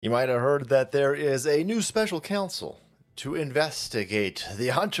You might have heard that there is a new special counsel to investigate the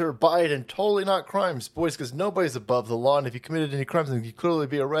Hunter Biden totally not crimes, boys, because nobody's above the law, and if he committed any crimes, then he'd clearly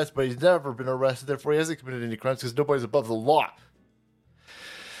be arrested, but he's never been arrested, therefore he hasn't committed any crimes because nobody's above the law.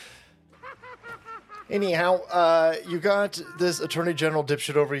 Anyhow, you got this attorney general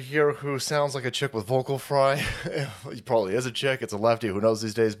dipshit over here who sounds like a chick with vocal fry. He probably is a chick. It's a lefty. Who knows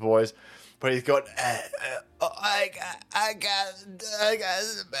these days, boys? But he's going, I got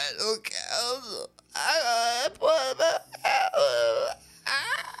special counsel.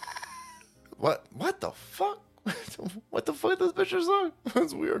 What the fuck? What the fuck is this bitch song?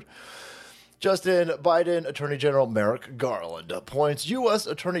 That's weird. Justin Biden, Attorney General Merrick Garland appoints U.S.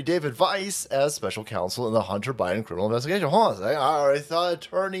 Attorney David Weiss as special counsel in the Hunter Biden criminal investigation. Hold on a second. I already thought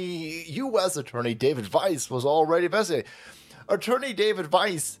U.S. Attorney David Weiss was already investigating. Attorney David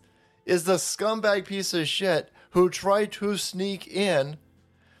Weiss is the scumbag piece of shit who tried to sneak in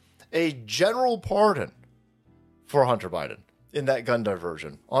a general pardon for Hunter Biden in that gun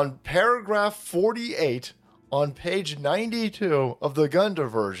diversion. On paragraph 48, on page 92 of the gun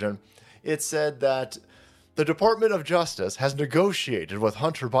diversion, it said that the Department of Justice has negotiated with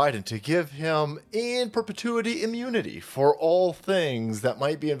Hunter Biden to give him in perpetuity immunity for all things that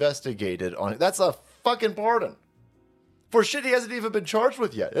might be investigated on it. That's a fucking pardon. For shit he hasn't even been charged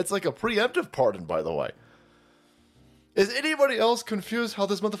with yet. It's like a preemptive pardon, by the way. Is anybody else confused how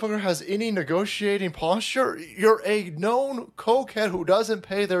this motherfucker has any negotiating posture? You're a known cokehead who doesn't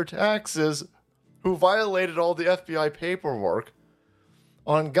pay their taxes, who violated all the FBI paperwork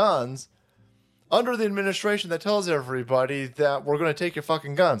on guns, under the administration that tells everybody that we're going to take your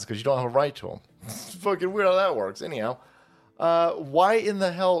fucking guns because you don't have a right to them. It's fucking weird how that works. Anyhow, why in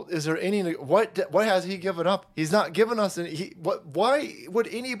the hell is there any... What has he given up? He's not given us any... Why would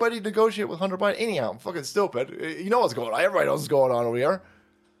anybody negotiate with Hunter Biden? Anyhow, I'm fucking stupid. You know what's going on. Everybody knows what's going on over here.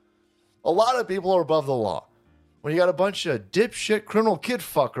 A lot of people are above the law. When you got a bunch of dipshit criminal kid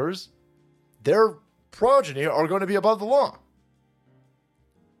fuckers, their progeny are going to be above the law.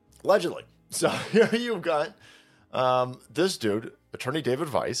 Allegedly. So here you've got this dude, Attorney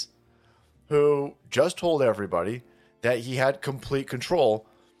David Weiss, who just told everybody that he had complete control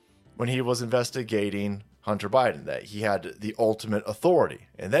when he was investigating Hunter Biden, that he had the ultimate authority.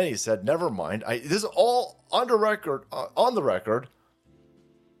 And then he said, never mind. This is all on the record,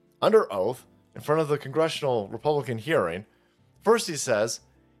 under oath, in front of the congressional Republican hearing. First he says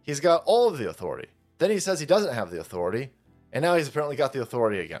he's got all of the authority. Then he says he doesn't have the authority. And now he's apparently got the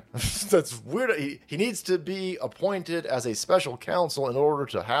authority again. That's weird. He needs to be appointed as a special counsel in order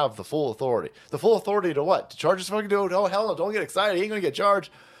to have the full authority. The full authority to what? To charge this fucking dude? Oh, hell no, don't get excited. He ain't going to get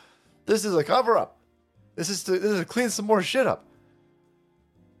charged. This is a cover-up. This is to clean some more shit up.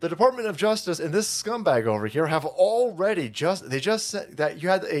 The Department of Justice and this scumbag over here have already they just said that you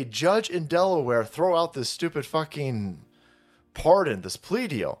had a judge in Delaware throw out this stupid fucking pardon, this plea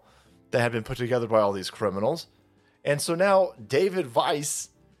deal that had been put together by all these criminals. And so now David Weiss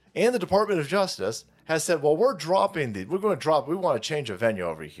and the Department of Justice has said, well, we want to change a venue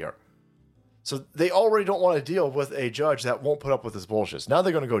over here. So they already don't want to deal with a judge that won't put up with this bullshit. Now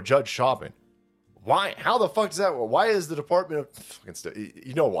they're going to go judge shopping. Why? How the fuck does that work? Why is the Department of...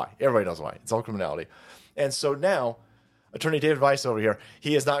 You know why. Everybody knows why. It's all criminality. And so now, Attorney David Weiss over here,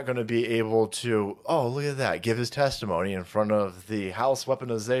 he is not going to be able to, oh, look at that, give his testimony in front of the House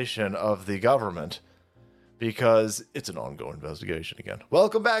weaponization of the government, because it's an ongoing investigation again.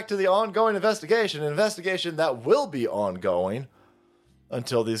 Welcome back to the ongoing investigation, an investigation that will be ongoing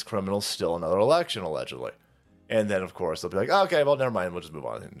until these criminals steal another election, allegedly. And then, of course, they'll be like, okay, well, never mind, we'll just move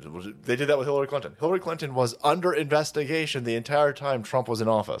on. They did that with Hillary Clinton. Hillary Clinton was under investigation the entire time Trump was in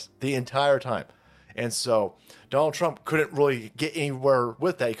office. The entire time. And so Donald Trump couldn't really get anywhere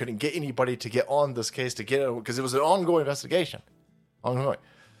with that. He couldn't get anybody to get on this case to get it, because it was an ongoing investigation. Ongoing.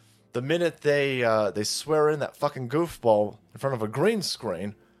 The minute they swear in that fucking goofball in front of a green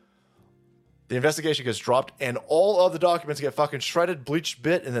screen, the investigation gets dropped and all of the documents get fucking shredded, bleached,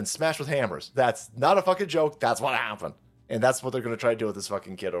 bit, and then smashed with hammers. That's not a fucking joke. That's what happened. And that's what they're going to try to do with this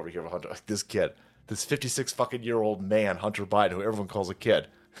fucking kid over here. This kid. This 56 fucking year old man, Hunter Biden, who everyone calls a kid.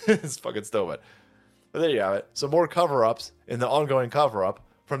 It's fucking stupid. But there you have it. Some more cover-ups in the ongoing cover-up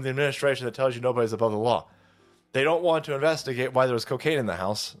from the administration that tells you nobody's above the law. They don't want to investigate why there was cocaine in the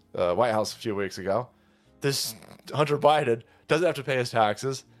White House a few weeks ago. This Hunter Biden doesn't have to pay his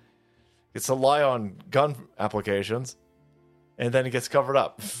taxes. Gets to lie on gun applications. And then it gets covered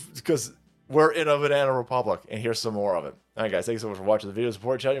up. Because we're in a banana republic. And here's some more of it. All right, guys. Thanks so much for watching the video.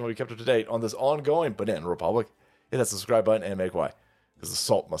 Support chatting when we kept up to date on this ongoing banana republic. Hit that subscribe button and make way. Because the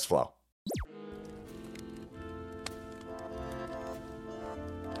salt must flow.